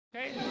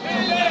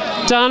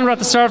Dan, we're at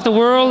the start of the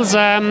Worlds.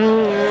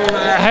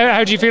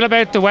 How do you feel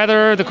about the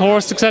weather, the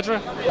course,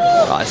 etc.?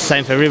 Oh, it's the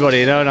same for everybody,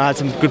 you know. And I had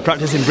some good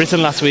practice in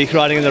Britain last week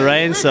riding in the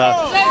rain, so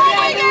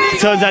it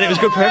turns out it was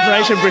good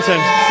preparation in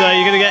Britain. So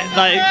you're going to get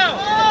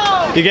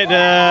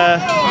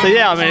so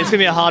yeah, I mean, it's going to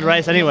be a hard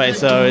race anyway.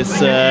 So it's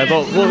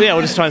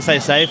we'll just try and stay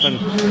safe, and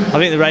I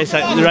think the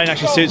rain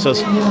actually suits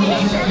us.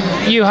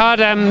 You had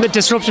a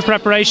disruptive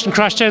preparation,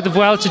 crashed out of the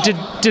Vuelta, did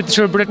the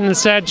Tour of Britain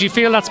instead. Do you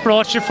feel that's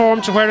brought your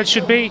form to where it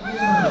should be?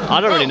 I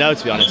don't really know,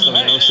 to be honest. I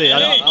mean, we'll see.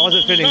 I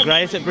wasn't feeling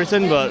great at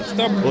Britain, but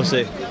we'll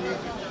see.